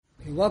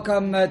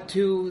Welcome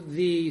to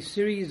the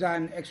series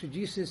on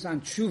exegesis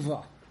on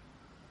Tshuva,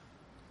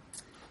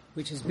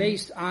 which is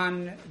based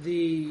on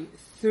the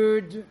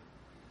third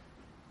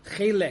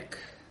chelek,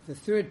 the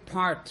third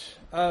part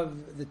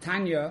of the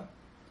Tanya,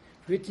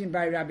 written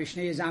by Rabbi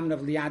Shnei Zalman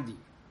of Liadi.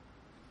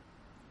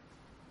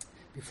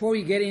 Before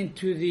we get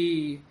into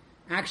the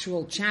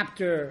actual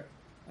chapter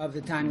of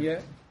the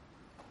Tanya,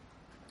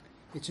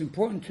 it's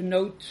important to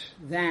note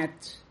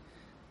that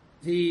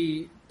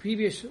the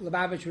previous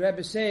Lubavitch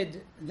Rebbe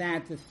said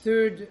that the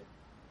third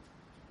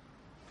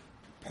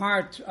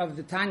part of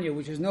the Tanya,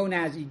 which is known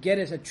as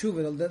Igeres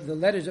HaTshuva, the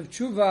letters of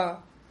Tshuva,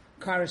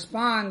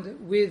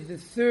 correspond with the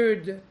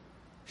third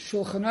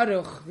Shulchan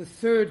Aruch, the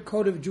third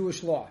Code of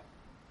Jewish Law.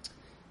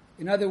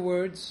 In other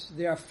words,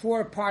 there are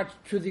four parts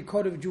to the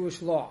Code of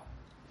Jewish Law.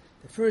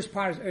 The first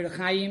part is Orach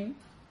Chaim,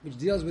 which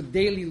deals with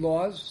daily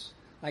laws,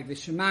 like the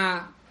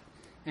Shema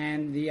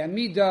and the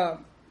Amidah,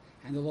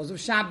 and the laws of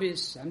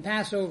Shabbos and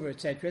Passover,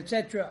 etc.,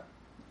 etc.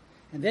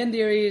 And then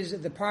there is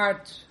the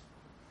part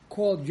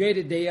called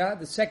Yoreh De'ah,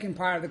 the second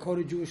part of the Code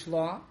of Jewish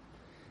Law,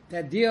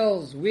 that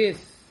deals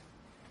with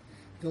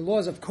the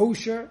laws of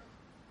kosher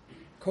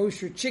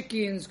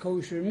chickens,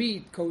 kosher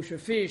meat, kosher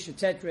fish,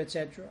 etc.,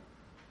 etc.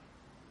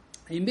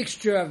 A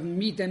mixture of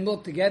meat and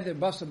milk together,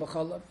 basar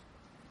b'chalav.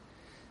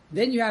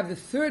 Then you have the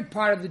third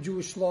part of the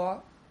Jewish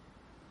law,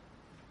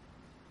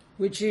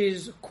 which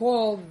is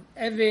called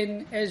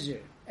Even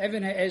HaEzer.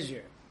 Even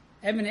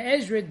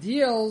HaEzer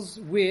deals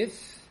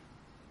with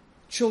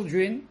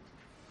children.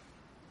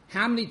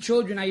 How many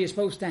children are you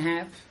supposed to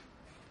have?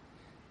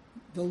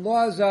 The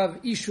laws of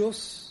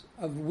ishus,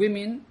 of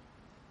women.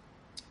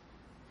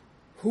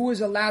 Who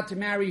is allowed to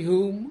marry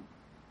whom?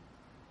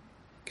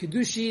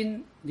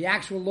 Kedushin, the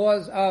actual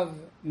laws of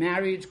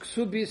marriage.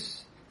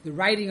 Ksubis, the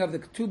writing of the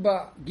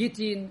ketubah,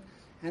 gitin,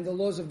 and the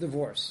laws of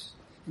divorce.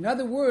 In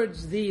other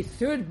words, the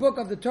third book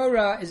of the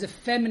Torah is a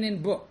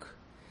feminine book.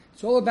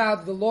 It's all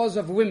about the laws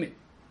of women.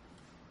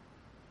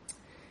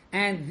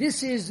 And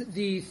this is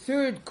the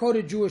third Code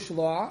of Jewish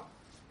Law,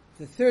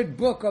 the third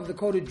book of the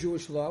Code of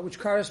Jewish Law, which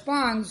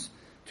corresponds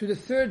to the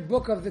third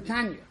book of the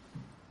Tanya,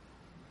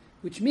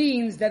 which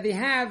means that they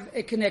have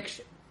a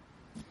connection.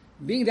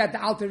 Being that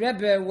the Alter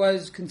Rebbe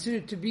was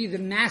considered to be the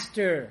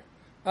master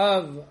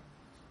of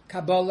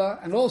Kabbalah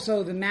and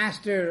also the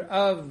master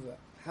of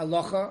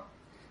Halacha,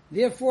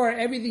 therefore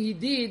everything he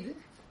did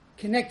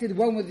connected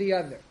one with the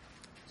other.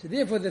 So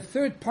therefore the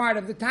third part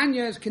of the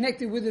Tanya is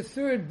connected with the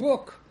third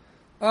book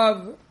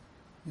of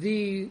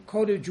the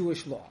Code of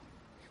Jewish Law.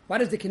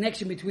 What is the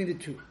connection between the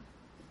two?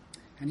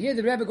 And here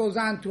the Rebbe goes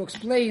on to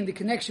explain the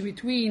connection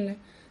between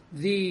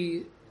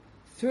the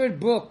third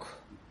book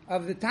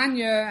of the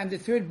Tanya and the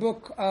third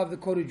book of the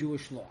Code of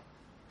Jewish Law.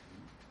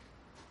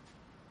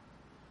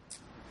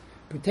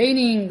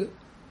 Pertaining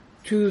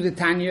to the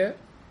Tanya,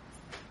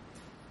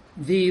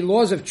 the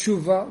laws of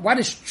Tshuva, what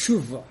is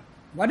Tshuva?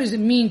 What does it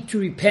mean to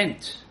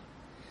repent?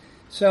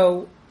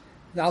 So,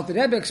 the Alter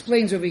Rebbe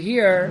explains over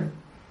here,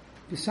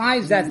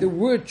 besides that the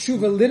word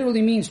tshuva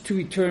literally means to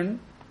return,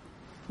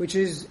 which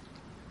is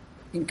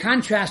in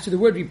contrast to the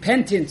word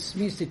repentance,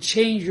 means to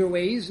change your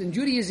ways. In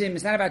Judaism,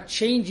 it's not about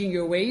changing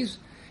your ways,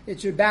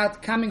 it's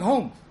about coming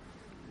home.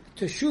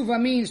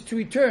 Teshuvah means to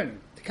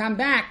return, to come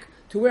back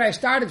to where I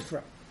started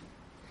from.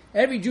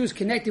 Every Jew is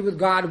connected with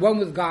God, one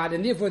with God,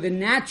 and therefore the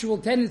natural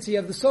tendency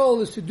of the soul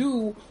is to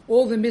do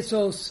all the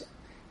mitzvos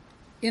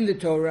in the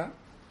Torah.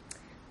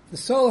 The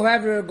soul,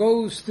 however,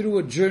 goes through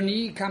a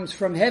journey, comes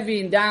from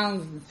heaven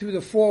down through the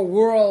four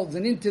worlds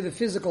and into the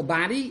physical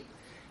body,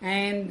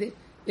 and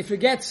it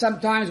forgets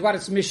sometimes what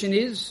its mission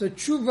is. So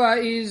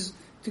tshuva is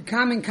to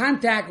come in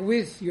contact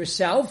with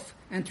yourself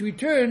and to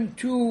return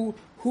to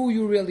who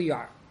you really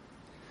are.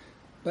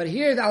 But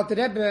here the Alter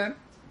Rebbe,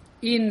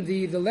 in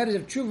the letters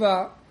of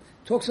tshuva,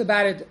 talks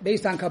about it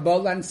based on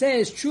Kabbalah and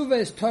says tshuva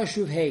is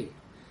tashuv hey.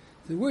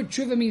 The word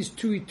tshuva means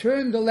to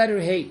return the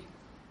letter hey.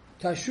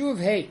 Tashuv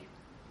hey.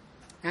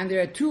 And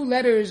there are two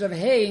letters of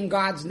Hey in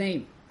God's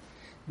name.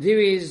 There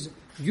is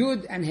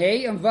Yud and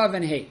Hey and Vav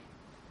and Hey.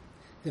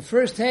 The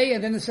first Hey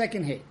and then the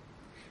second Hey.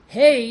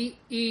 Hey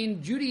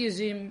in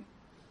Judaism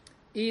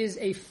is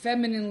a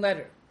feminine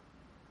letter.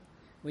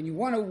 When you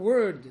want a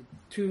word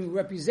to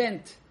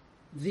represent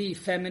the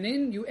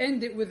feminine, you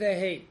end it with a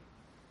Hey.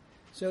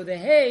 So the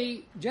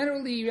Hey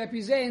generally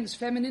represents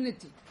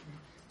femininity.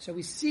 So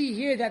we see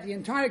here that the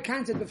entire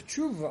concept of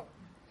Tshuva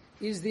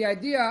is the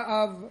idea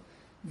of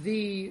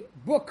the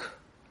book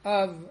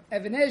of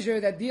Even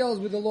HaEzer that deals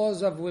with the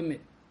laws of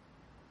women.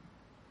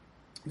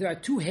 There are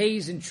two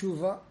Heys in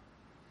Tshuva,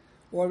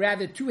 or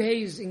rather two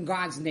Heys in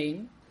God's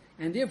name,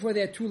 and therefore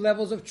there are two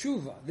levels of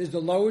Tshuva. There's the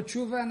lower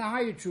Tshuva and the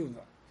higher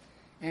Tshuva.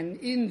 And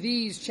in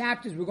these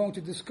chapters we're going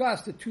to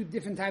discuss the two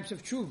different types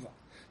of Tshuva.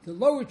 The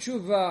lower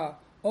Tshuva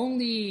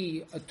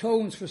only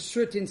atones for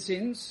certain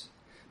sins,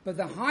 but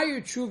the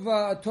higher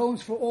Tshuva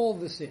atones for all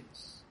the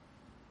sins.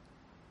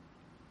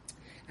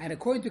 And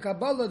according to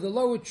Kabbalah, the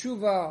lower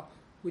Tshuva,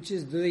 which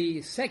is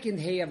the second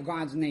Hey of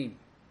God's name,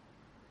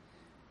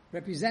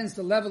 represents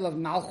the level of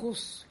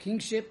Malchus,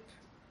 kingship,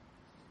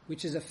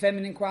 which is a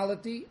feminine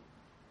quality,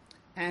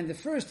 And the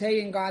first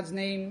Hey in God's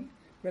name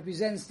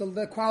represents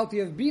the quality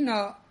of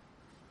Bina,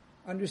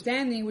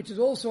 understanding, which is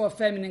also a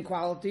feminine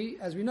quality.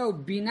 As we know,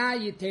 Bina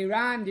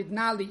Yitera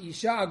Nitna Li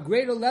Isha, a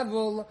greater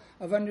level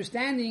of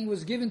understanding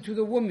was given to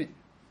the woman.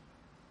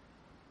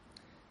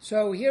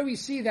 So here we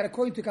see that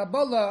according to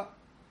Kabbalah,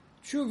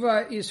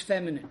 tshuva is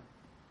feminine.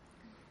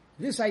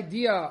 This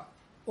idea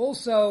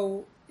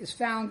also is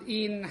found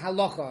in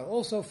Halacha,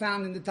 also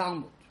found in the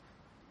Talmud.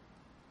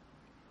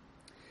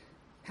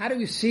 How do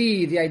we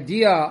see the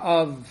idea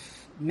of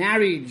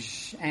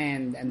marriage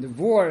and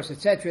divorce,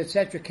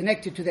 etc.,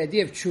 connected to the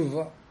idea of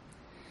tshuva?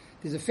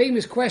 There's a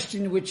famous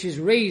question which is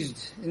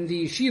raised in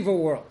the yeshiva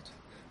world.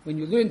 When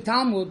you learn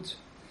Talmud,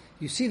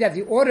 you see that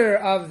the order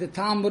of the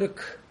Talmudic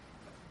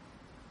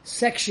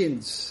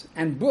sections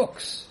and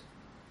books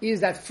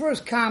is that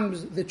first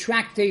comes the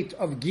tractate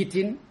of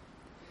Gittin,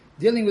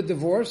 dealing with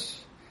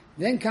divorce,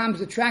 then comes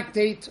the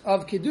tractate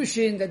of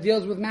Kiddushin that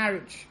deals with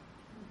marriage.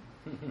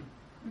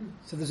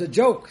 So there's a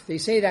joke. They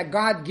say that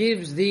God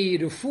gives the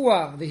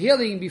refuah, the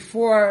healing,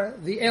 before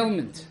the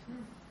ailment.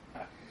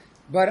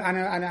 But on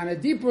a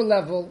deeper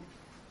level,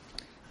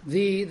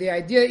 the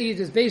idea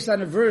is based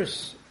on a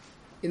verse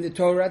in the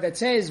Torah that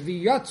says,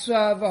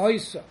 V'yotza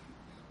v'hoisa.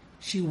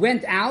 She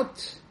went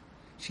out,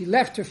 she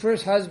left her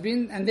first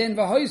husband, and then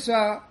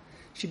v'hoisa,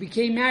 she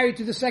became married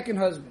to the second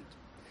husband.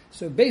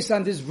 So based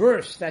on this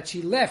verse that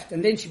she left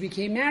and then she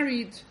became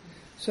married,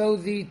 so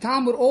the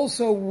Talmud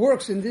also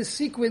works in this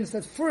sequence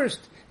that first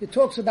it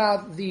talks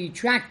about the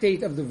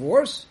tractate of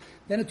divorce,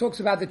 then it talks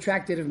about the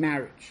tractate of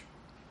marriage.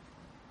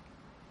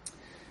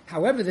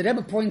 However, the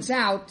Rebbe points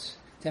out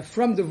that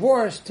from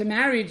divorce to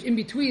marriage, in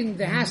between,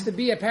 there has to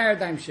be a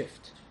paradigm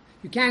shift.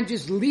 You can't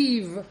just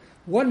leave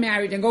one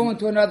marriage and go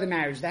into another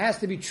marriage. There has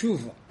to be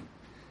tshuva.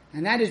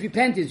 And that is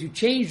repentance. You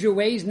change your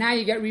ways, now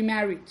you get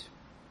remarried.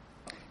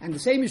 And the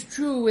same is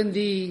true in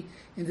the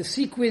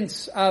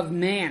sequence of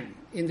man.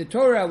 In the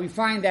Torah, we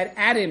find that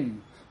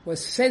Adam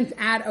was sent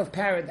out of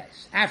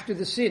paradise. After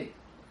the sin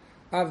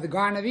of the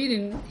Garden of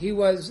Eden, he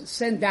was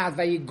sent out,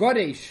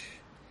 Vayigoresh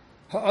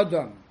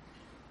ha'adam.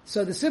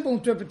 So the simple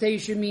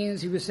interpretation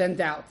means he was sent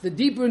out. The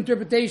deeper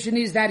interpretation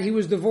is that he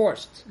was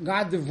divorced.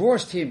 God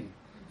divorced him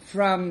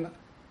from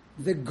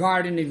the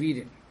Garden of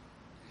Eden.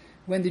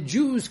 When the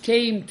Jews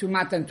came to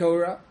Matan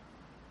Torah,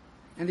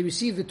 and they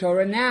received the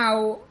Torah,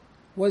 now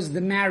was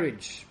the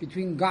marriage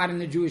between God and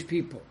the Jewish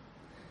people.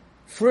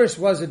 First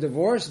was a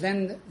divorce,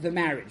 then the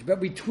marriage. But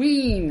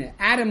between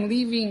Adam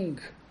leaving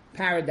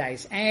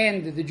paradise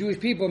and the Jewish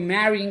people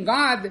marrying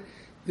God,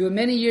 there were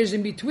many years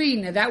in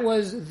between, and that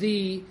was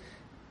the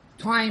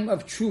time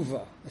of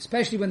tshuva.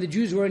 Especially when the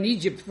Jews were in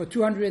Egypt for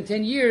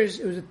 210 years,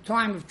 it was a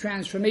time of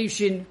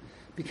transformation,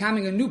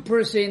 becoming a new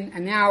person,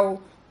 and now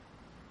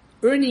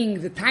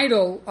earning the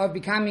title of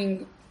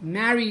becoming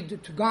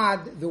married to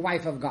God, the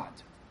wife of God.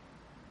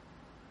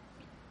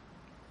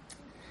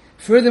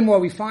 Furthermore,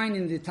 we find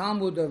in the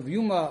Talmud of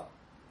Yuma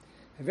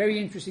a very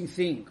interesting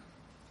thing.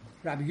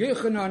 Rabbi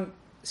Yochanan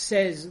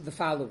says the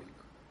following: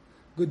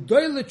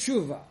 Gedoyle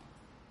tshuva.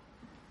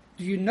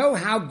 Do you know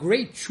how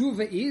great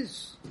tshuva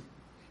is?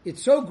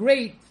 It's so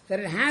great that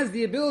it has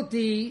the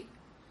ability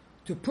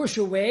to push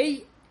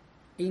away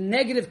a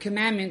negative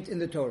commandment in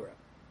the Torah.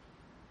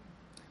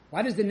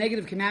 What is the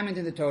negative commandment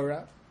in the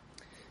Torah?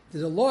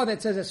 There's a law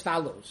that says as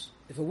follows: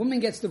 if a woman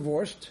gets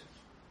divorced,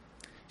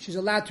 she's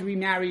allowed to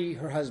remarry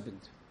her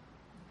husband.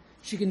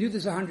 She can do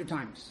this 100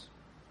 times.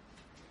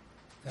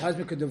 The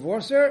husband could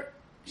divorce her,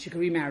 she could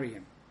remarry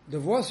him.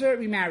 Divorce her,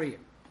 remarry him.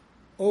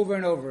 Over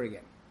and over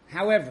again.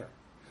 However,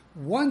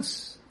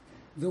 once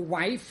the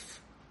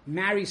wife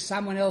marries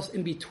someone else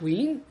in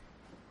between,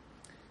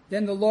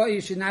 then the law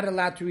is she's not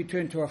allowed to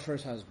return to her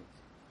first husband.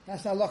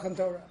 That's the halacha in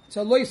Torah. It's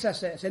a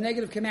loisaseh, it's a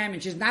negative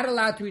commandment. She's not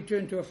allowed to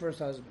return to her first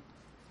husband.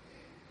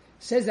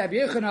 Says Rabbi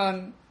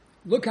Yochanan,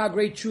 look how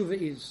great tshuva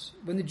is.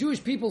 When the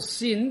Jewish people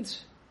sinned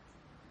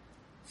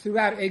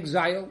throughout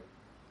exile,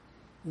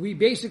 we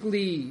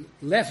basically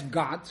left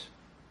God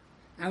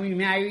and we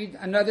married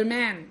another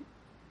man.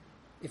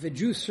 If a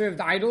Jew served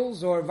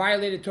idols or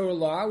violated Torah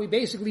law, we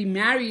basically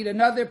married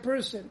another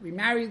person. We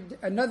married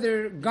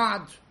another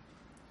God.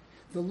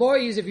 The law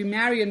is if you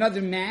marry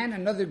another man,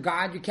 another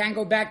God, you can't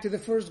go back to the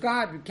first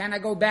God. You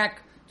cannot go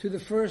back to the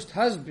first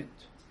husband.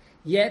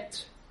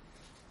 Yet,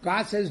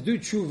 God says, do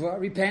tshuva,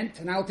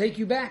 repent, and I'll take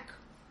you back.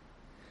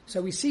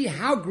 So we see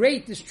how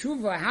great is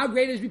tshuva, how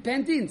great is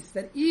repentance,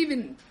 that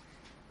even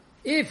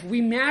if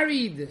we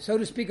married, so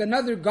to speak,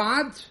 another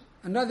God,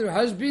 another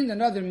husband,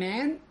 another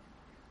man,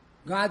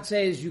 God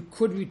says you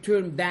could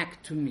return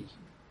back to me.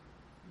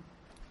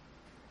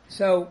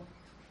 So,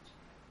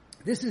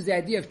 this is the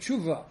idea of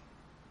tshuva,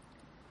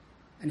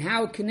 and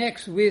how it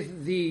connects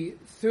with the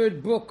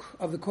third book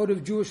of the Code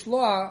of Jewish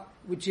Law,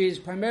 which is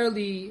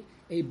primarily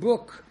a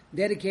book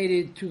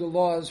dedicated to the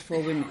laws for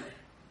women.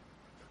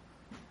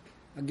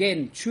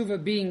 Again,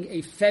 tshuva being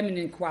a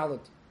feminine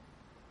quality.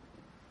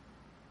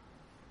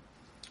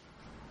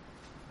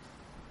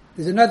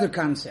 There's another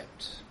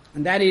concept,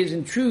 and that is,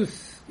 in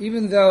truth,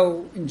 even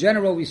though in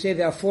general we say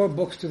there are 4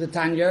 books to the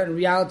Tanya, in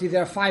reality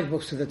there are 5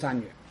 books to the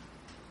Tanya.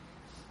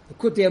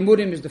 Likutei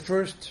Amurim is the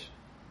first.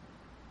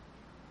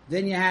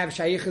 Then you have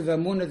Shayicha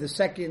V'Amunah the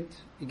second.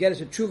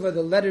 Igeres HaTshuva,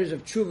 the letters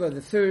of Tshuva,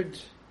 the third.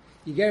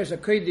 Igeres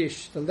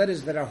HaKodesh, the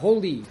letters that are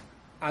holy,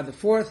 are the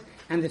fourth.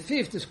 And the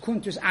fifth is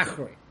Kuntus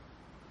Achrei.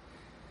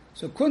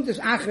 So Kuntus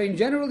Achrei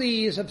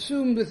generally is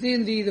subsumed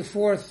within the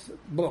fourth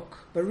book.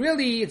 But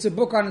really, it's a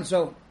book on its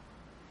own.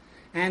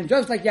 And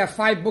just like you have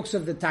 5 books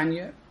of the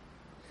Tanya,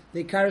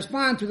 they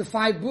correspond to the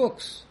 5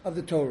 books of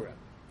the Torah.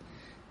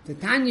 The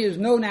Tanya is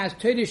known as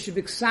Torah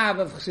Shebiksav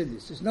of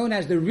Chassidus. It's known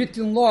as the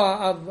written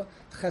law of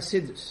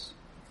Chassidus.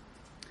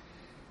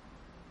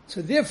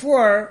 So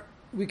therefore,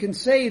 we can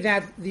say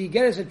that the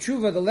Igeres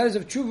HaTshuva, the letters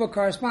of Tshuva,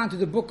 correspond to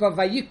the book of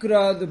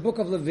Vayikra, the book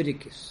of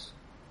Leviticus.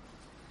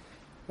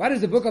 What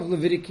does the book of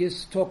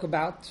Leviticus talk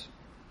about?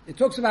 It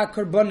talks about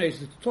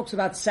korbanos, it talks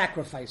about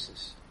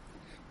sacrifices.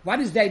 What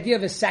is the idea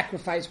of a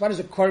sacrifice? What is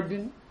a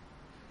korban?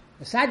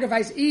 A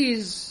sacrifice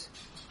is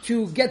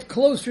to get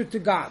closer to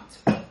God.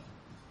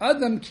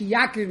 Adam ki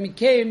yakiv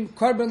mikeim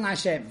korban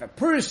Hashem. If a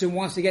person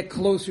wants to get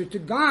closer to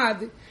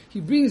God,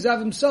 he brings of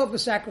himself a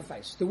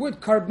sacrifice. The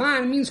word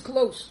korban means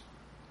close.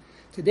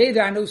 Today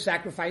there are no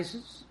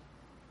sacrifices.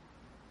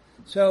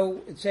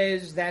 So it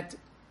says that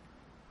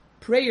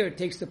prayer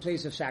takes the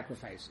place of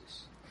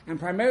sacrifices. And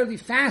primarily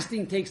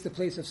fasting takes the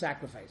place of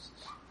sacrifices.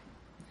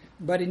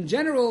 But in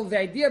general, the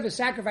idea of a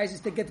sacrifice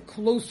is to get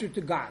closer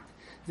to God.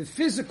 The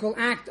physical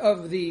act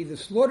of the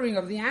slaughtering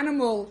of the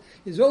animal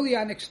is only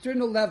on an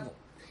external level.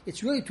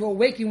 It's really to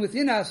awaken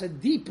within us a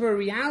deeper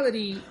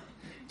reality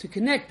to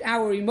connect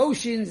our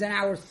emotions and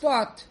our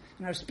thought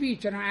and our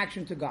speech and our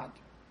action to God.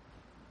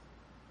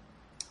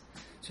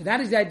 So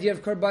that is the idea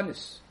of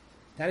Korbanos.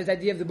 That is the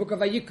idea of the book of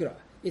Vayikra.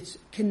 It's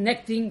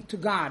connecting to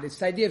God. It's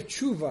the idea of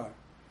tshuva,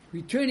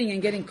 returning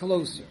and getting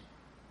closer.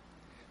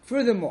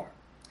 Furthermore,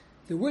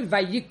 the word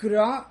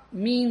Vayikra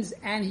means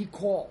and he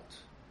called.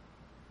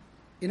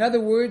 In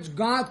other words,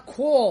 God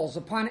calls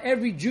upon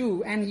every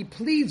Jew and he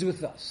pleads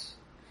with us.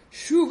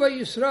 Shuva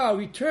Yisrael,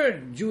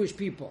 return, Jewish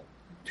people,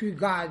 to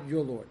God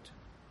your Lord.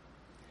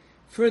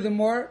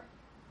 Furthermore,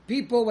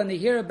 people, when they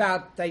hear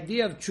about the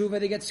idea of tshuva,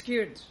 they get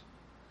scared.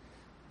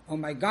 Oh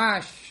my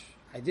gosh,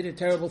 I did a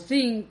terrible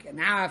thing, and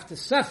now I have to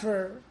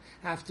suffer,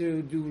 I have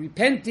to do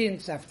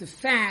repentance, I have to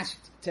fast,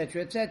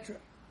 etc., etc.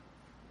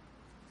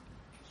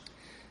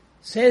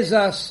 Says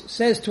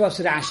to us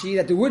Rashi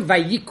that the word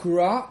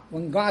Vayikra,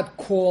 when God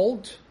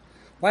called,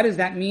 what does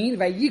that mean?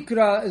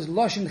 Vayikra is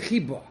Lashon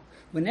Chibah.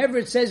 Whenever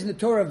it says in the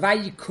Torah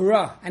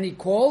Vayikra and he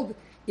called,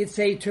 it's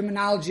a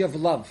terminology of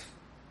love.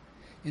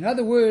 In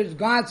other words,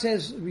 God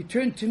says,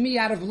 return to me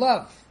out of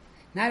love,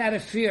 not out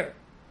of fear.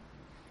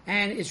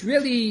 And it's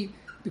really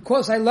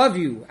because I love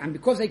you, and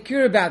because I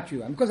care about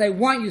you, and because I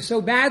want you so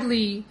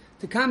badly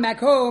to come back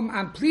home,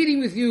 I'm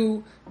pleading with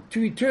you to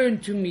return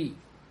to me.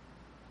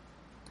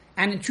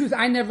 And in truth,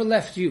 I never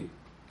left you.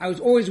 I was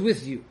always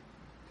with you.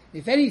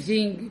 If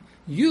anything,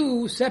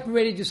 you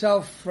separated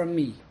yourself from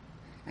me.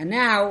 And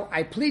now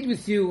I plead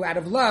with you out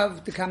of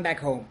love to come back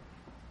home.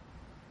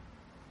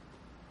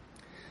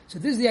 So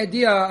this is the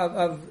idea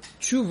of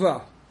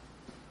tshuva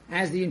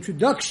as the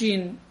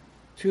introduction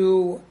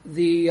to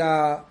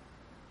the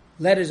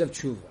letters of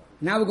tshuva.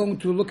 Now we're going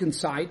to look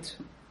inside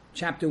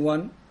chapter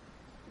 1.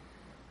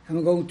 And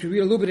we're going to read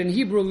a little bit in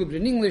Hebrew, a little bit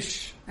in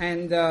English,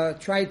 and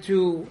try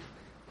to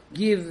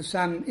give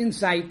some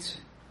insight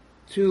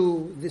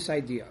to this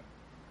idea.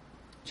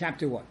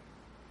 Chapter 1.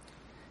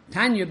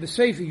 Tanya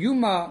B'Seif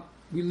Yuma,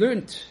 we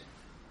learnt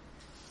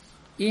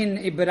in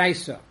a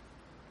Beraisa,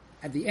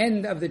 at the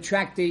end of the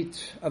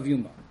tractate of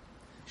Yuma.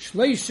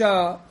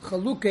 Shloisha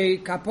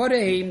Chalukei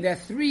Kaporeim, there are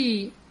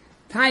 3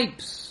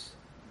 types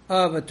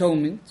of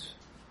atonement.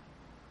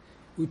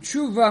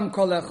 Utshuvam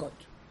kol echad.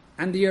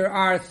 And there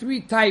are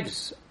 3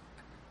 types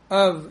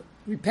of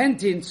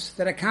repentance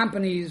that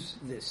accompanies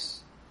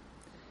this.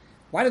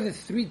 What are the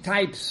 3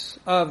 types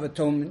of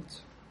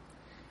atonement?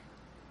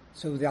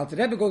 So the Alter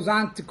Rebbe goes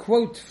on to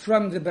quote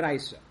from the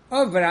Beraisa.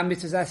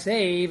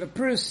 If a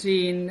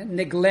person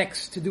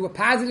neglects to do a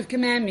positive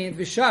commandment,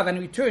 v'shav, and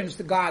returns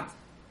to God.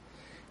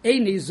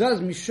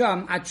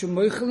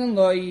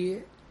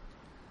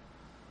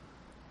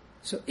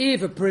 So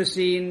if a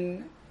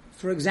person,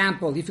 for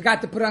example, he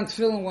forgot to put on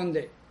tefillin one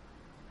day,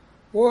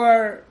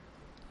 or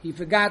he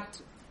forgot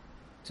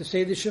to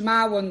say the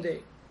Shema one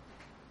day,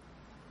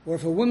 or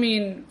if a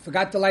woman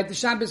forgot to light the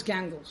Shabbos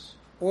candles,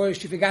 or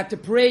she forgot to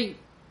pray,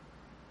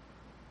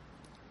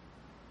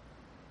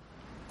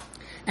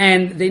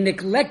 and they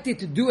neglected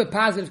to do a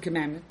positive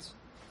commandment,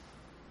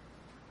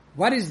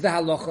 what is the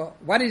halacha?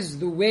 What is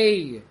the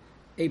way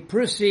a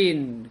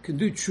person can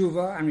do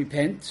tshuva and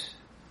repent?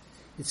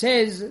 It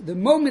says, the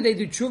moment they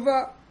do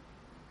tshuva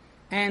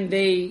and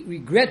they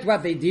regret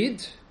what they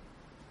did,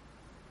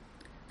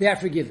 they are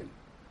forgiven.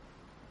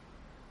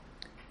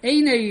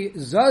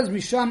 If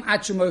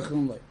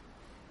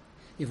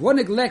one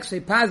neglects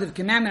a positive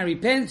commandment and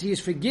repents, he is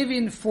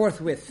forgiven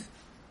forthwith.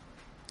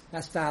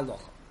 That's the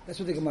halacha. That's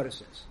what the Gemara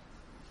says.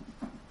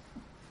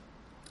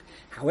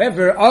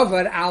 However,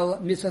 over al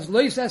misas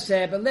loisa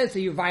said, but let's say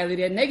you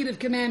violated a negative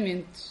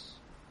commandment.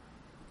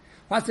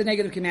 What's the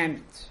negative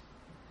commandment?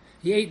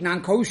 He ate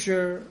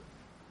non-kosher.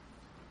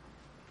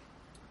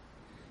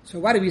 So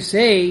what do we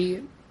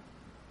say?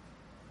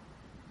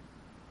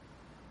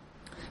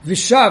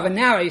 Vishav, and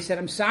now he said,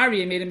 I'm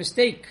sorry, I made a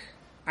mistake.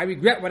 I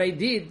regret what I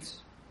did.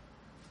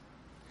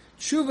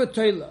 Tshuva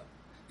toila,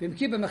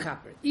 v'mkiba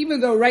mechaper.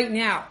 Even though right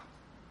now,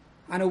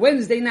 on a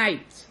Wednesday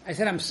night, I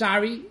said, I'm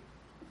sorry,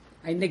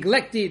 I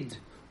neglected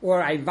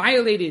or I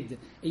violated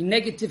a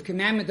negative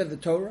commandment of the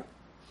Torah,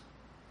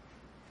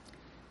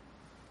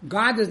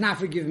 God does not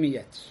forgive me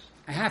yet.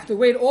 I have to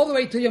wait all the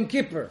way till Yom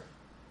Kippur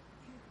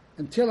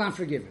until I'm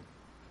forgiven.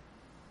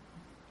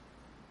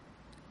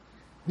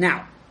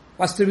 Now,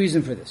 what's the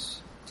reason for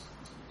this?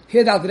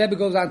 Here the Alter Rebbe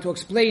goes on to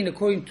explain,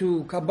 according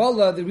to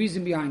Kabbalah, the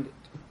reason behind it.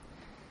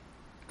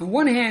 On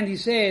one hand, he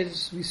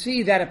says, we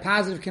see that a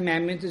positive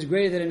commandment is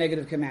greater than a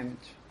negative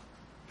commandment.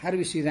 How do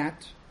we see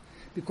that?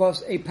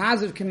 Because a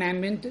positive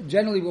commandment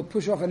generally will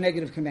push off a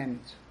negative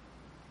commandment.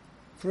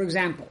 For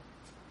example,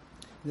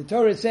 the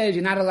Torah says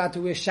you're not allowed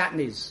to wear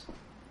shatnez.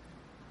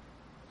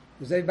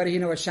 Does everybody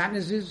here know what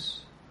shatnez is?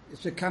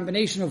 It's a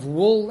combination of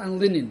wool and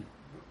linen.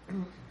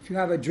 If you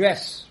have a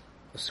dress,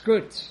 a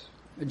skirt,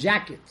 a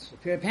jacket, a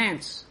pair of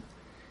pants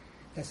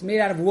that's made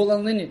out of wool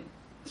and linen,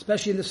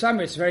 especially in the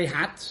summer, it's very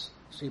hot,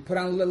 so you put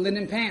on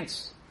linen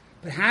pants.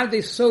 But how do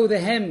they sew the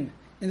hem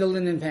in the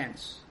linen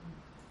pants?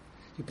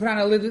 You put on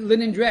a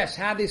linen dress,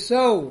 how do they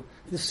sew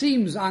the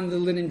seams on the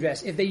linen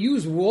dress? If they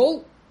use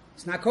wool,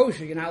 it's not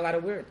kosher, you're not allowed to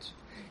wear it.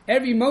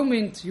 Every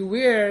moment you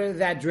wear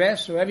that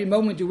dress, or every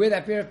moment you wear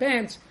that pair of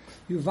pants,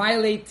 you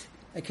violate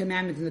a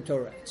commandment in the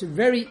Torah. It's a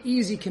very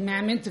easy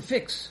commandment to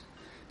fix,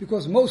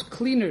 because most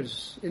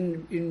cleaners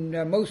in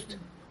most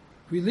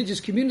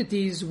religious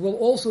communities will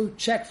also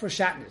check for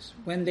shatnez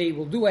when they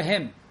will do a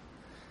hem,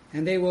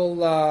 and they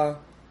will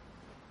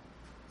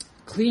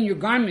clean your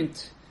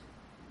garment.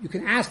 You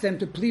can ask them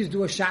to please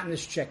do a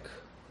shatnez check.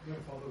 My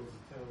father was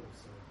a tailor,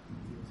 so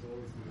he was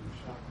always doing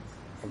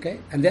shatnez. Okay,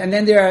 and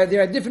then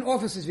there are different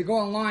offices. If you go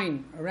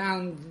online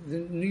around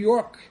New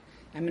York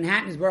and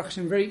Manhattan, is Baruch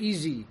Hashem very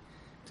easy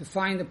to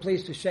find a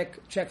place to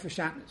check for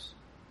shatnez,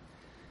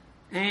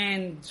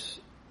 and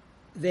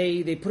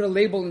they put a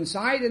label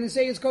inside and they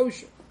say it's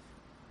kosher.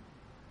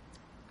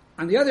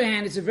 On the other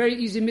hand, it's a very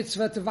easy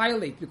mitzvah to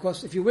violate,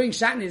 because if you're wearing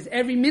shatnez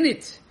every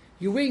minute,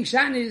 you're wearing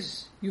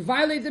shatnez, you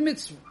violate the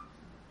mitzvah.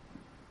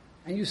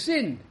 And you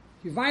sin.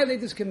 You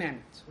violate this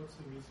commandment. What's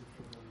the reason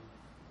for the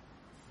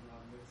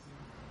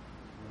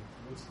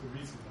non-mitzvah? What's the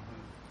reason behind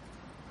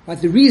it?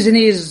 But the reason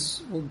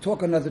is, we'll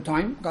talk another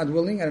time, God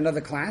willing, at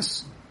another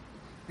class.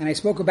 And I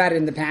spoke about it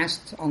in the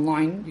past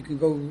online. You can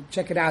go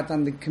check it out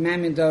on the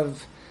commandment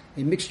of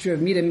a mixture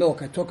of meat and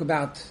milk. I talk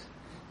about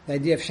the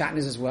idea of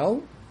shatnez as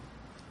well.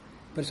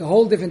 But it's a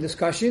whole different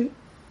discussion.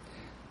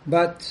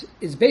 But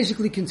it's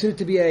basically considered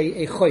to be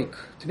a choik.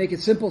 To make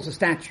it simple, it's a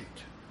statute.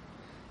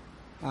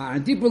 On a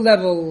deeper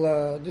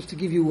level, just to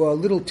give you a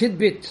little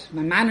tidbit,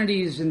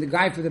 Maimonides in the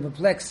Guide for the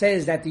Perplexed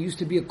says that there used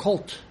to be a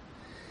cult,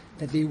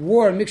 that they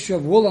wore a mixture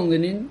of wool and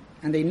linen,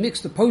 and they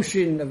mixed a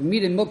potion of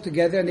meat and milk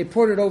together, and they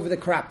poured it over the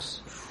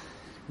crops.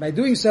 By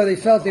doing so, they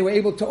felt they were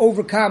able to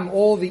overcome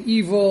all the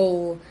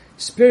evil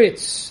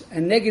spirits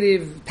and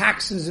negative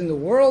toxins in the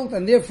world,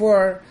 and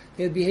therefore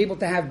they'd be able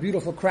to have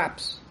beautiful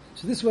crops.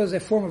 So this was a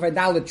form of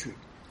idolatry.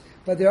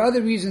 But there are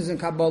other reasons in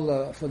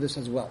Kabbalah for this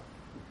as well.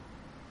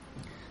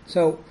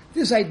 So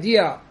this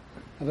idea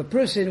of a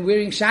person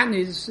wearing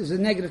shatnez is a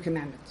negative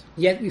commandment.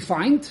 Yet we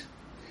find,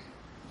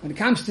 when it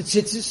comes to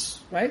tzitzis,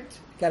 right?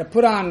 You got to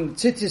put on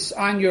tzitzis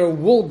on your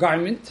wool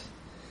garment.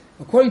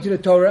 According to the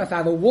Torah, if I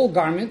have a wool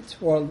garment,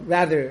 or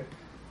rather,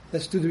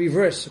 let's do the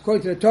reverse.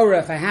 According to the Torah,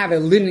 if I have a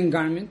linen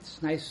garment,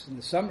 it's nice in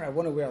the summer, I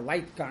want to wear a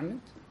light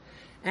garment,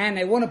 and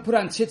I want to put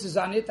on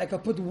tzitzis on it, I can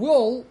put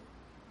wool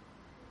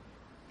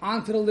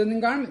onto the linen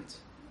garment.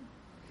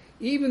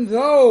 Even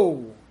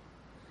though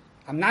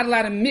I'm not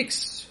allowed to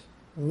mix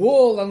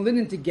wool and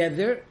linen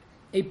together,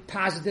 a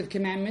positive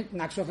commandment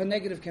knocks off a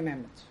negative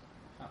commandment.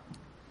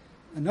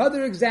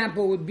 Another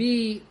example would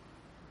be,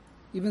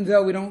 even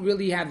though we don't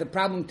really have the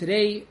problem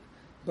today,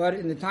 but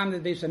in the time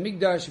of the Beis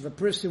HaMikdash, if a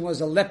person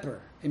was a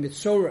leper, a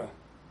mitzora,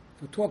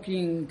 we're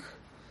talking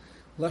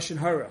Lashon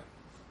Hara.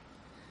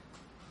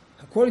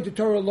 According to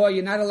Torah law,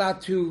 you're not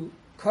allowed to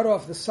cut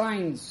off the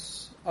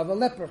signs of a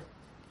leper.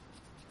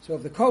 So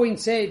if the Kohen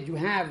said you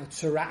have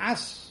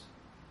tzoras,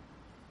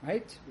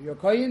 right? You're a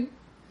Kohen,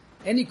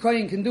 any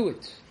Kohen can do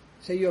it.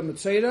 Say you're a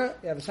mitzora,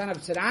 you have a sign of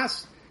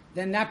tzoras,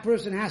 then that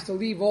person has to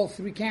leave all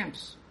three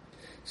camps.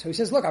 So he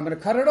says, look, I'm going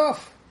to cut it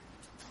off.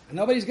 And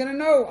nobody's going to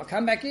know. I'll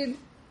come back in.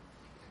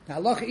 Now,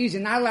 halacha is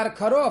you're not allowed to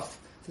cut off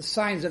the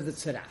signs of the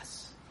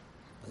tzeras.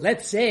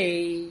 Let's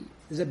say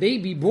there's a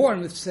baby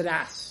born with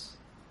tzeras.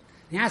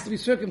 He has to be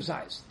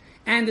circumcised.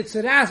 And the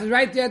tzeras is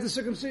right there at the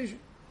circumcision.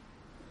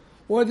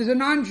 Or there's a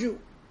non-Jew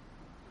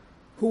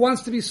who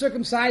wants to be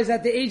circumcised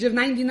at the age of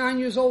 99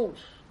 years old.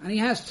 And he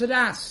has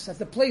tzeras at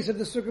the place of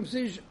the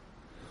circumcision.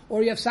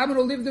 Or you have someone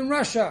who lived in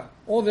Russia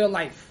all their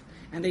life,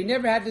 and they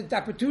never had the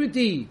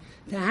opportunity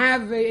to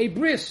have a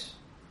bris.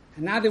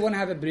 And now they want to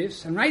have a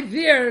bris. And right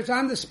there, it's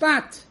on the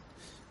spot.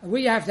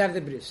 where you have to have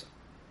the bris.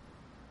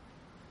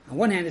 On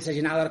one hand, it says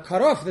you're not allowed to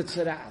cut off the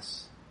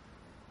tzeras.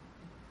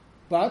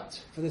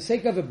 But, for the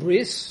sake of a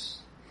bris,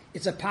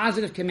 it's a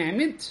positive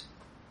commandment.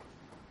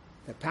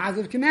 The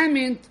positive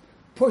commandment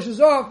pushes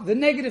off the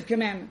negative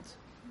commandment.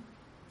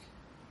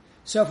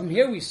 So from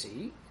here we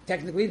see,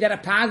 technically, that a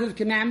positive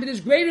commandment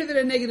is greater than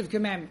a negative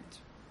commandment.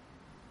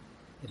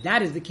 If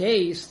that is the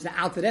case, the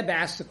Alter Rebbe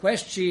asks the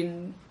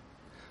question,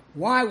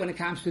 why when it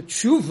comes to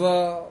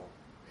tshuva,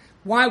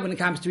 why when it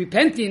comes to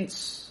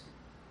repentance,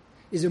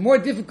 is it more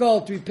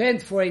difficult to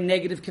repent for a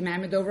negative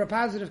commandment over a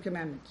positive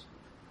commandment?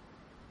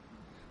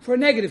 For a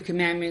negative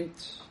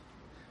commandment,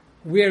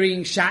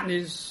 wearing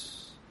shatnez,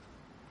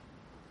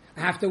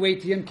 I have to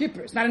wait till Yom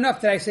Kippur. It's not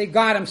enough that I say,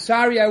 God, I'm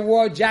sorry I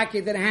wore a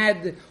jacket that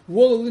had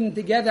wool and linen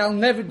together. I'll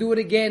never do it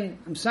again.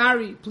 I'm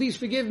sorry. Please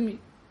forgive me.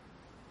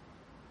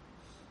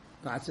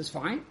 God says,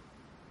 fine.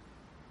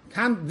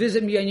 Come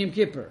visit me on Yom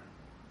Kippur.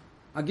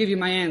 I'll give you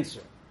my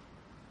answer.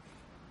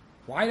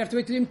 Why do you have to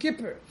wait till Yom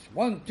Kippur? It's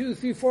 1, 2,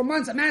 3, 4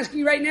 months. I'm asking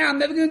you right now. I'm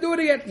never going to do it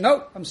again.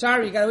 No, I'm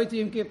sorry. You got to wait till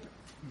Yom Kippur.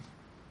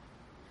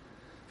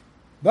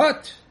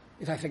 But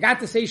if I forgot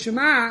to say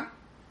Shema, I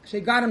say,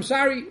 God, I'm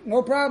sorry.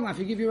 No problem. I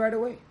forgive you right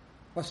away.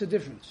 What's the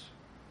difference?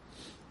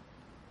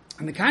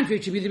 On the contrary,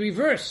 it should be the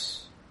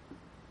reverse.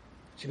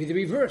 It should be the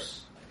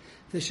reverse.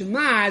 The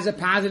Shema is a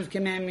positive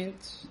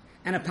commandment,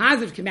 and a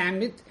positive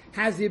commandment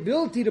has the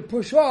ability to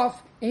push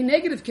off a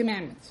negative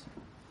commandment.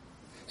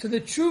 So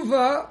the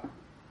tshuva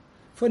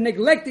for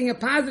neglecting a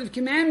positive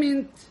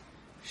commandment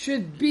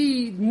should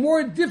be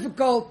more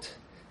difficult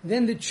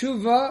than the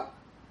tshuva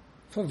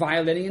for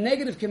violating a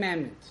negative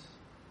commandment.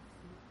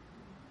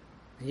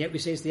 And yet we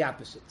say it's the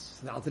opposite.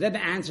 The Alter Rebbe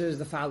answers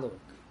the following.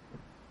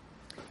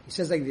 He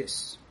says like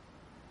this.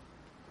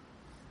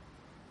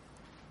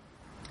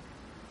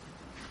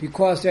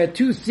 Because there are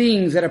two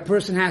things that a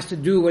person has to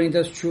do when he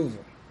does tshuva.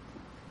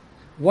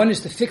 One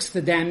is to fix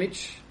the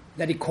damage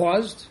that he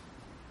caused.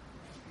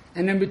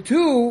 And number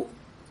two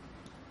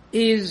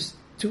is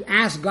to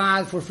ask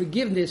God for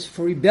forgiveness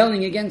for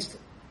rebelling against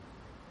him.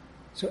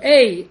 So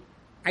A,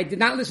 I did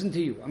not listen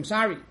to you. I'm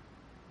sorry.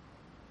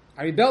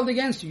 I rebelled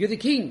against you. You're the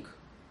king.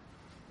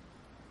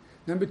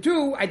 Number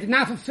two, I did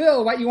not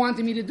fulfill what you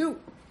wanted me to do.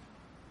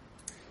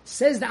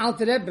 Says the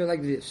Alter Rebbe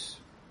like this.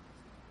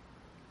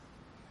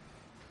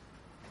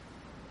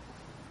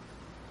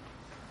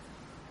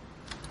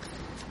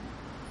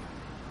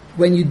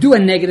 When you do a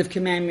negative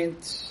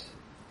commandment,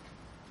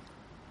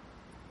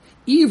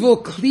 evil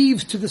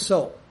cleaves to the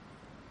soul.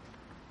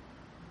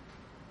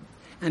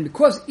 And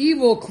because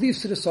evil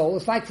cleaves to the soul,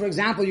 it's like, for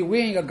example, you're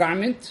wearing a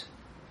garment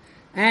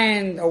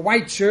and a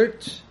white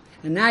shirt,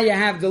 and now you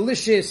have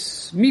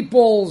delicious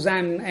meatballs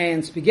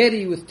and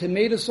spaghetti with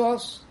tomato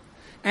sauce,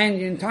 and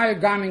your entire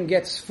garment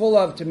gets full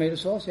of tomato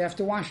sauce. You have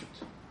to wash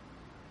it.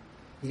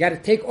 You got to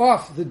take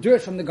off the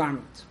dirt from the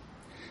garment.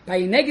 By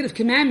a negative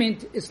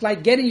commandment, it's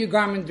like getting your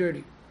garment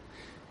dirty.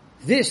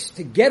 This,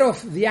 to get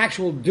off the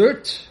actual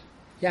dirt,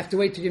 you have to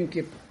wait till Yom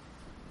Kippur.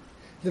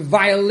 The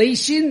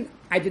violation,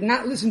 I did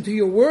not listen to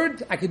your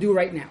word, I could do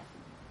right now.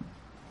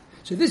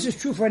 So this is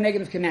true for a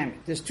negative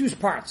commandment. There's two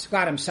parts.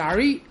 God, I'm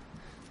sorry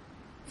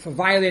for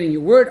violating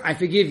your word, I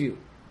forgive you.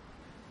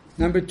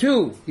 Number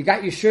two, you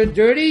got your shirt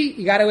dirty,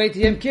 you got to wait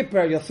till Yom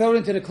Kippur. You'll throw it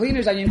into the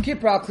cleaners on Yom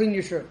Kippur, I'll clean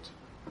your shirt.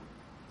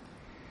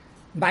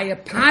 By a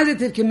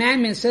positive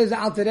commandment, says the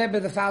Alter Rebbe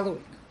the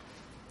following.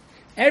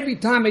 Every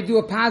time I do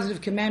a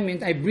positive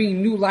commandment, I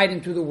bring new light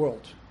into the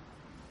world.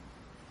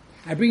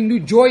 I bring new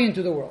joy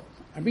into the world.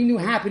 I bring new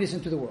happiness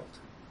into the world.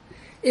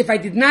 If I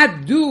did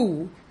not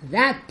do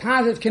that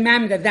positive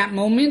commandment at that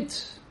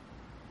moment,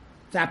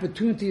 the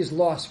opportunity is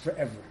lost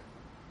forever.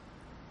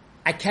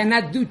 I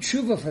cannot do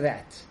tshuva for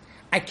that.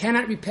 I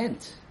cannot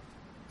repent.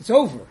 It's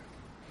over.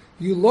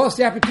 You lost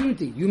the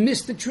opportunity. You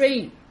missed the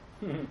train.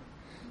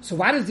 So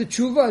what is the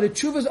tshuva? The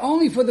tshuva is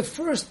only for the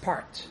first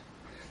part.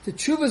 The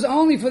tshuva is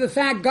only for the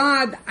fact,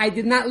 God, I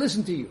did not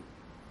listen to you.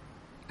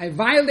 I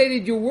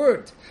violated your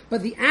word.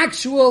 But the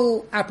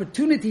actual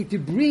opportunity to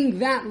bring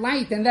that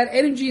light and that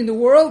energy in the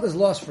world is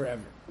lost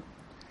forever.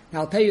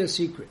 Now I'll tell you a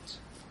secret.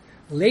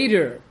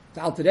 Later,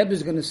 the Alter Rebbe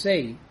is going to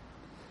say,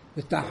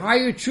 with the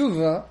higher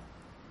tshuva,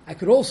 I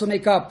could also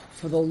make up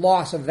for the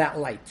loss of that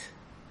light.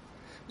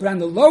 But on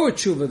the lower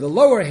tshuva, the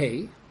lower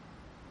hay,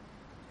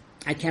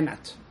 I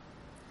cannot.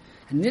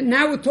 And then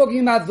now we're talking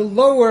about the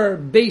lower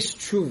base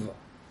tshuva.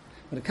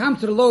 When it comes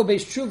to the lower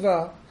base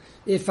tshuva,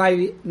 if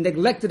I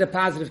neglected a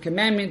positive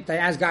commandment, I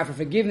ask God for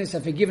forgiveness,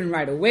 I'm forgiven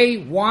right away.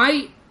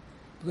 Why?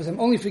 Because I'm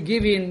only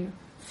forgiven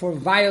for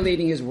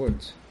violating His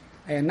words.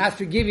 I am not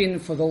forgiven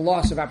for the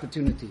loss of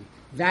opportunity.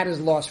 That is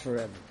lost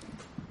forever.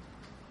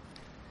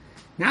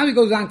 Now he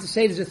goes on to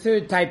say there's a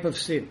third type of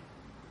sin.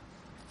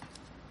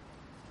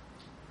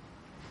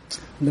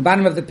 On the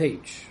bottom of the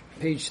page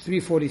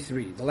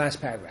 343, the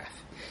last paragraph.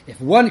 If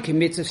one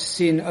commits a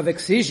sin of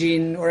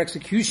excision or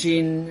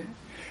execution,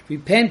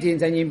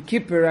 repentance and Yom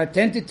Kippur are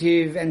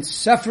tentative and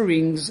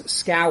sufferings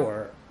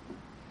scour.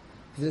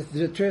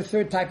 The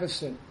third type of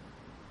sin.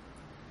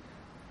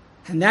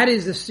 And that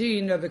is the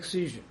sin of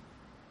excision.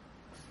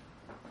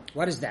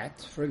 What is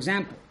that? For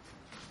example,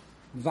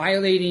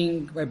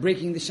 violating by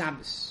breaking the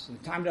Shabbos. In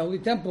the time of the Holy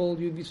Temple,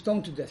 you'd be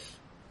stoned to death.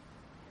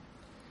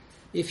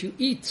 If you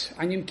eat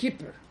on Yom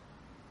Kippur,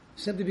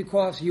 simply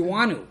because you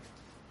want to,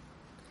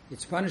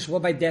 it's punishable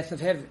by death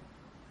of heaven.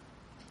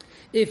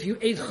 If you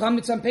ate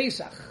chametz on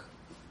Pesach,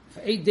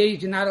 for 8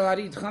 days you're not allowed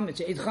to eat chametz.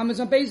 You ate chametz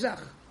on Pesach.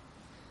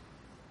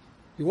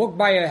 You walk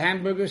by a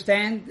hamburger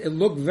stand, it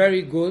looked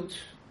very good.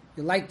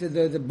 You like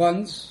the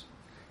buns,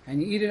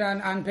 and you eat it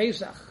on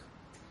Pesach.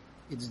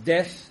 It's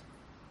death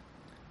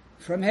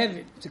from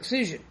heaven. It's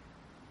excision.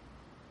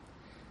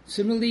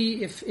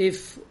 Similarly,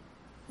 if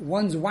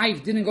one's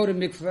wife didn't go to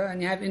mikveh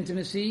and you have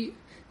intimacy,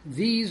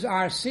 these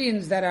are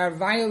sins that are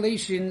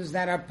violations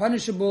that are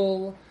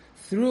punishable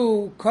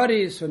through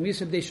koris or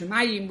misab de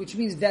shemayim, which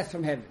means death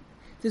from heaven.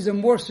 This is a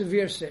more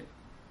severe sin.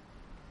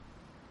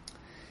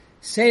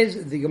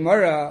 Says the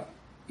Gemara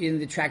in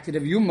the Tractate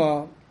of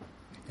Yuma,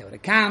 that when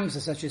it comes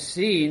to such a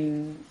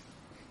sin,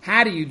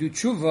 how do you do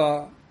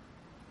tshuva?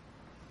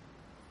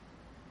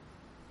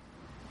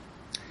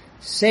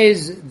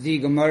 Says the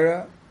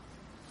Gemara,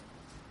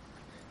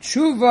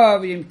 tshuva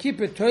v'yim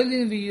kippur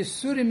toilin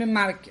v'yisurim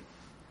emarkim.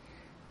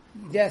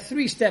 There are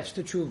 3 steps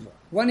to tshuva.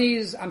 One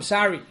is, I'm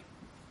sorry.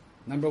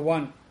 Number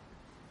 1.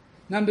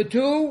 Number 2,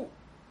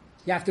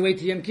 you have to wait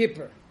till Yom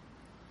Kippur.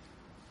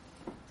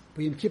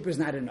 But Yom Kippur is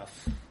not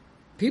enough.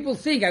 People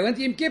think, I went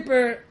to Yom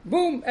Kippur,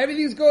 boom,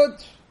 everything's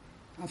good.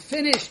 I'm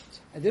finished.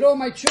 I did all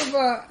my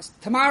tshuva.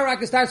 Tomorrow I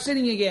can start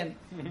sinning again.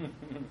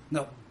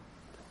 No.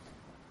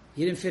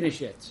 You didn't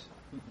finish yet.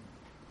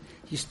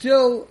 You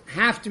still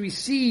have to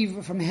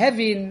receive from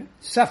heaven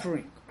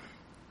suffering.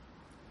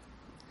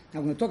 Now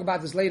we're going to talk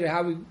about this later,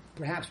 how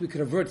perhaps we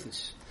could avert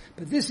this.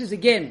 But this is,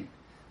 again,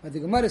 what the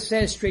Gemara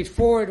says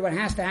straightforward, what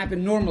has to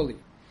happen normally.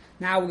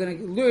 Now we're going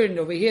to learn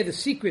over here the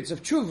secrets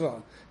of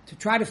tshuva to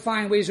try to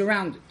find ways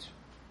around it.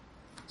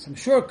 Some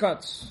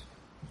shortcuts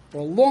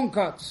or long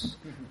cuts,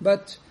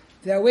 but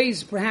there are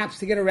ways perhaps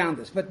to get around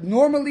this. But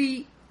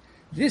normally,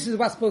 this is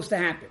what's supposed to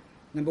happen.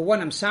 Number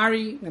 1, I'm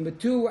sorry. Number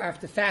 2, I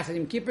have to fast at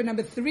Yom Kippur.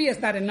 Number 3, it's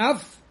not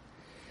enough.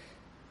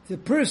 The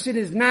person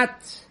is not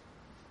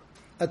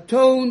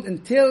atoned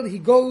until he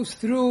goes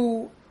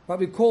through what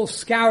we call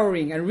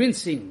scouring and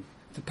rinsing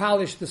to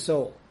polish the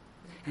soul.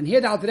 And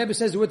here the Alter Rebbe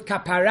says the word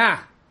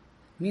kapara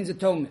means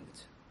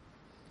atonement.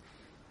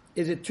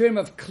 Is a term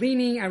of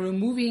cleaning and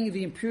removing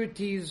the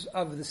impurities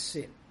of the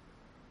sin.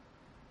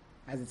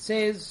 As it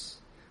says,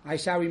 I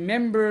shall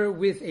remember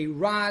with a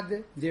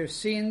rod their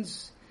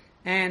sins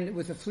and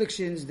with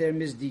afflictions their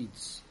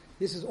misdeeds.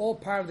 This is all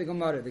part of the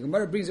Gemara. The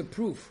Gemara brings a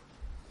proof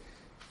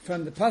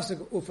from the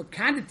pasuk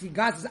Ufakadati.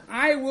 God says,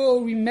 I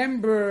will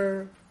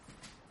remember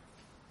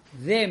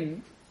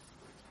them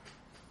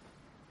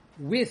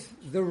with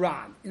the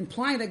rod,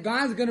 implying that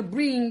God is going to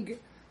bring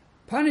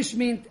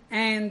punishment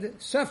and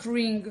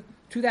suffering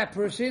to that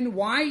person.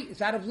 Why?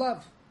 It's out of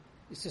love.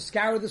 It's to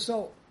scour the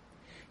soul.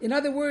 In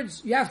other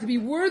words, you have to be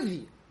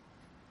worthy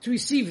to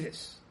receive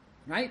this,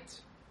 right?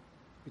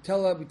 We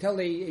tell a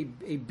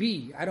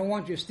bee, I don't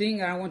want your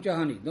sting, I don't want your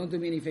honey. Don't do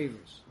me any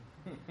favors.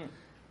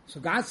 So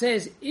God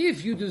says,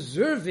 if you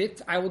deserve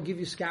it, I will give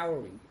you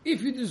scouring.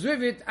 If you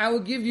deserve it, I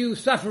will give you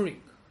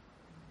suffering.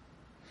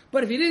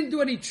 But if you didn't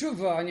do any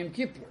tshuva on Yom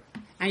Kippur,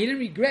 and you didn't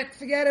regret,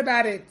 forget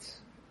about it.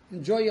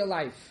 Enjoy your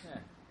life. Yeah.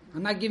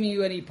 I'm not giving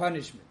you any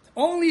punishment.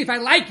 Only if I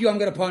like you, I'm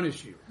going to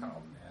punish you. Oh,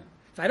 man.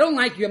 If I don't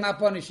like you, I'm not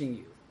punishing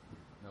you.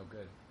 No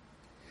good.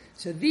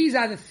 So these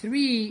are the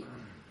 3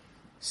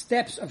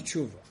 steps of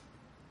tshuva.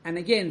 And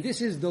again,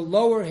 this is the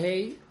lower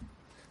hay,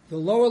 the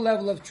lower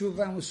level of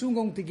tshuva, and we're soon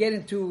going to get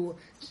into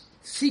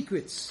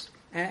secrets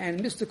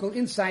and mystical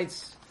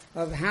insights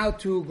of how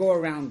to go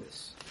around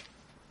this.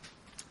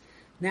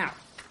 Now,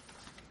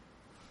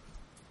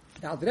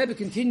 the Alter Rebbe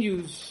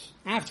continues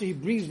after he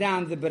brings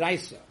down the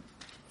Beraisa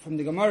from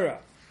the Gemara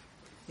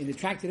in the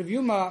Tractate of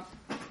Yuma.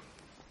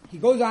 He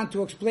goes on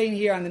to explain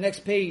here on the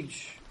next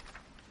page,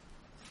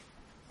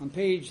 on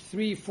page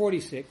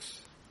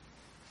 346,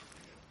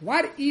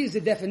 what is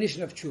the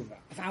definition of tshuva?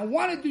 If I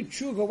want to do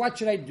tshuva, what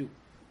should I do?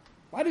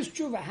 What is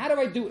tshuva? How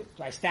do I do it?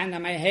 Do I stand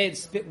on my head,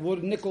 spit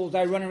wood nickels? Do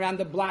I run around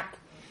the block?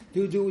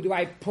 Do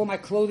I pull my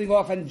clothing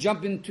off and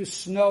jump into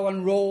snow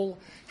and roll?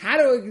 How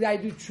do I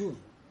do tshuva?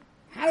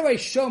 How do I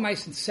show my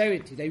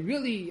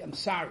sincerity? I'm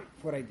sorry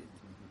for what I did.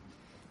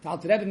 The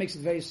Alter Rebbe makes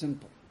it very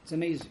simple. It's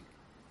amazing.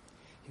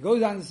 He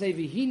goes on to say,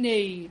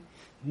 V'hinei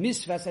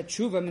misvas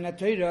tshuva min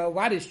haTorah.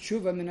 What is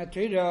tshuva min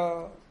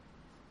haTorah?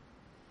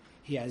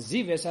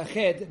 Hiazives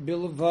ached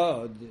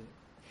bilvad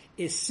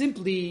is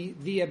simply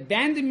the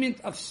abandonment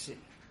of sin.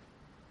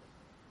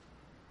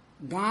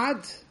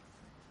 God,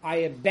 I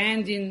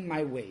abandon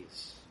my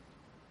ways.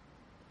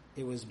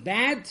 It was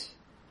bad.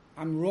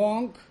 I'm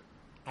wrong.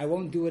 I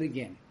won't do it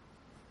again.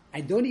 I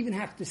don't even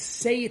have to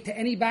say it to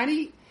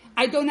anybody.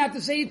 I don't have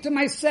to say it to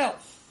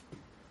myself.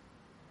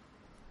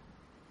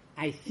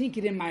 I think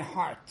it in my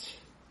heart.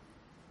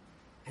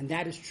 And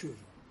that is true.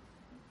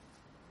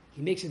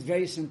 He makes it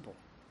very simple.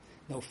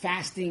 No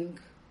fasting.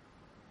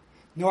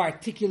 No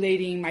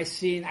articulating my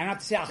sin. I don't have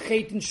to say al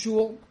chet in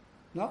shul.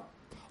 No.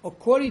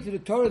 according to the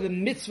Torah, the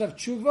mitzvah of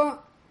tshuva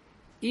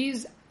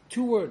is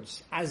 2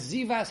 words,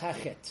 azivas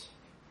hachet,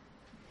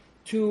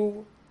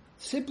 to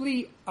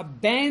simply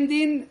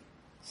abandon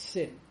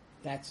sin.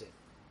 That's it.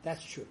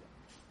 That's tshuva.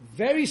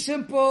 Very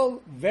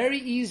simple, very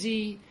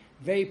easy,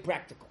 very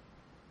practical.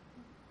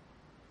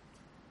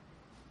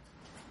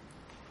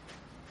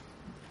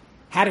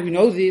 How do we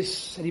know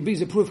this? And he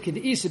brings a proof,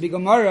 Ked'isa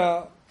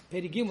b'Gemara,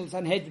 Perek Gimel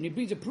Sanhedrin. He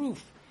brings a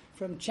proof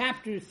from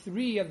chapter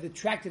 3 of the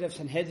Tractate of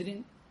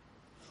Sanhedrin,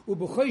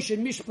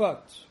 U'b'Choshen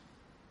Mishpat,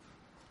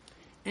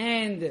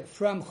 and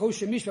from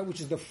Choshen Mishpat,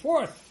 which is the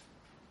 4th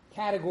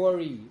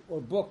category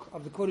or book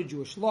of the Code of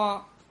Jewish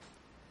Law,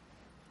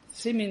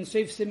 Simin,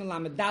 Seif Simin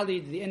Lamed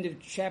Dalid, the end of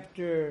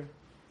chapter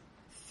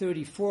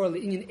 34, the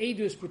Inyan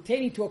Edus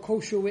pertaining to a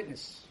kosher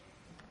witness.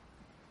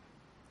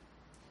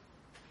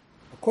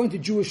 According to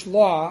Jewish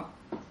law,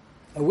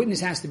 a witness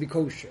has to be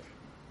kosher.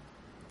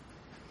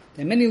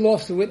 There are many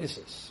laws to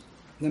witnesses.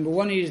 Number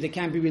 1 is they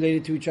can't be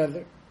related to each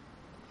other.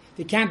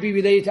 They can't be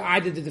related to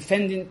either the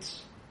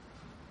defendant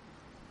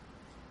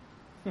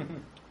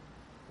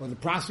or the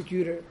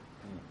prosecutor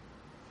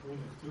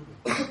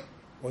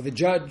or the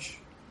judge.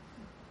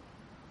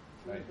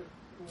 Right.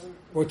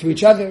 Or to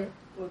each other.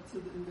 Or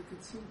in the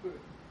Ketubah,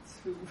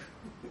 to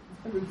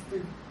one of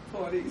the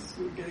parties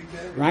who are getting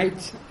married.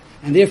 Right?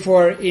 And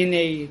therefore, in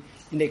a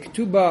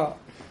ketubah,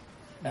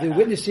 the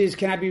witnesses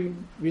cannot be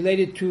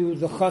related to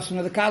the chassan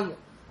or the kala,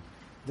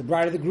 the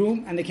bride or the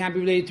groom, and they can't be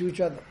related to each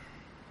other.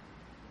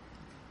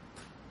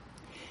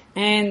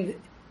 And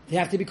they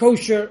have to be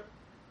kosher,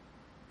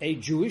 a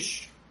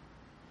Jewish.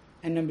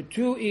 And number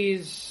 2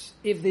 is,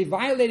 if they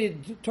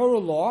violated Torah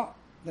law,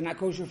 they're not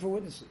kosher for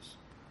witnesses.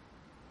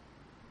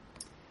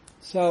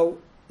 So,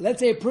 let's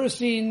say a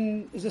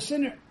person is a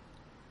sinner.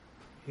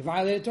 He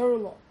violated Torah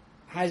law.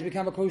 How does he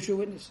become a kosher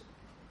witness?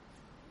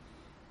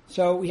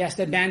 So he has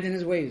to abandon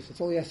his ways.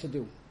 That's all he has to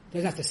do.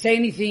 Doesn't have to say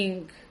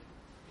anything.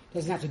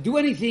 Doesn't have to do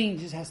anything.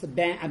 Just has to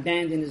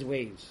abandon his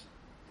ways.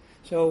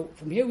 So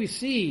from here we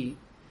see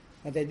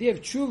that the idea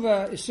of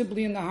tshuva is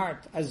simply in the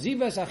heart.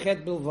 Azivas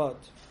achet bilvad.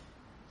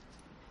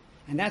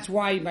 And that's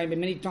why by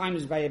many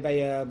times by a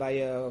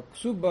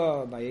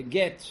ksuba, by a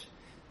get,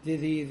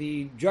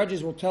 the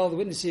judges will tell the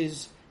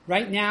witnesses,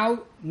 right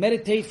now,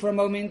 meditate for a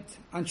moment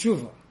on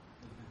tshuva.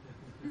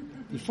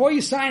 Before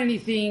you sign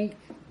anything,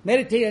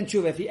 meditate on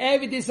tshuva. If he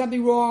ever did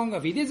something wrong,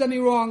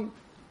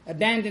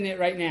 abandon it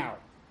right now.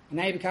 And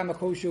now you become a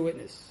kosher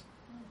witness.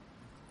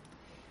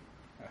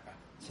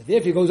 So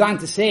therefore he goes on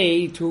to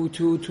say,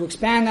 to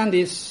expand on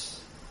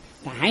this,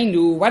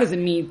 Tahainu, what does it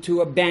mean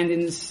to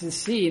abandon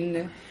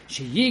sin?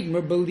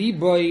 Sheyigmer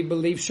beliboy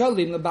believe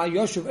shalim lebal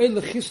yoshev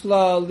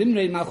elechisla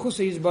limrei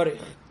malchusa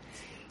yizbarich.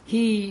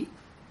 He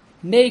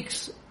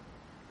makes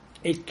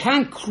a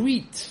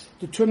concrete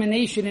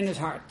determination in his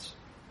heart,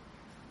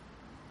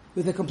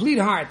 with a complete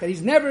heart, that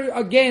he's never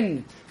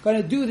again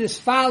going to do this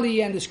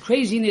folly and this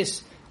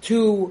craziness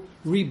to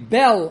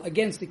rebel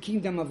against the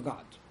kingdom of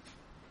God.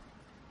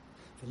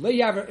 He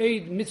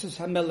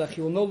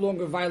will no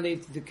longer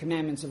violate the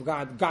commandments of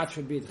God. God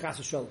forbid.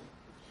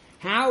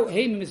 How?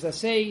 This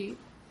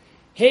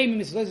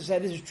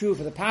is true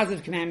for the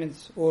positive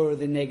commandments or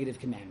the negative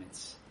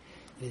commandments.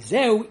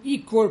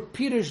 Ikor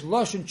Pirush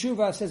Lashon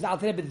Tshuva, says the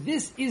Alter Rebbe,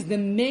 this is the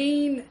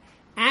main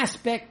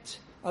aspect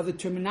of the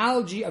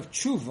terminology of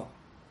tshuva.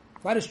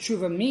 What does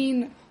tshuva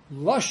mean?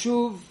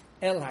 Lashuv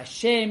el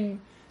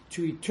Hashem,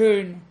 to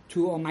return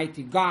to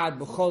Almighty God,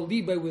 b'chol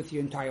liba, with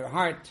your entire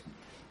heart,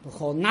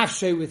 b'chol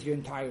nafshay, with your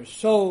entire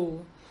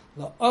soul,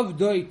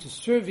 la'avdoi, to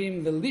serve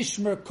Him,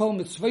 v'lishmer kol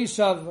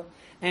mitzvaysav,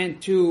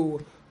 and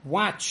to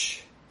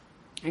watch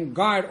and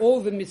guard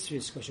all the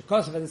mitzvahs.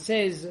 Because it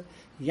says,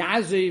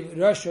 Yaziv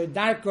Rasha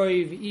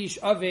Darkoiv Ish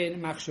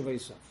Oven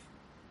Machshavaisav.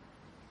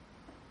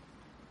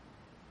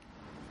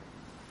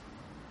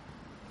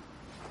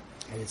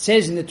 And it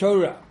says in the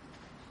Torah,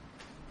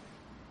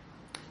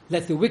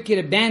 let the wicked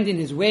abandon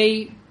his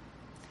way,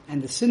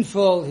 and the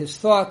sinful his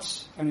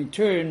thoughts, and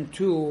return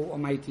to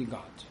Almighty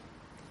God.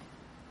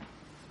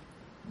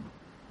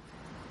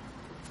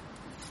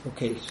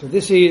 Okay, so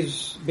this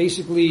is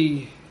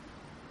basically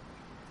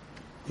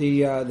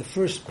the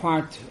first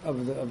part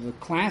of the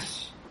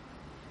class.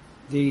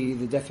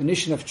 The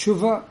definition of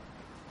tshuva,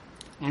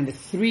 and the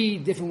 3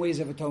 different ways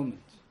of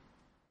atonement.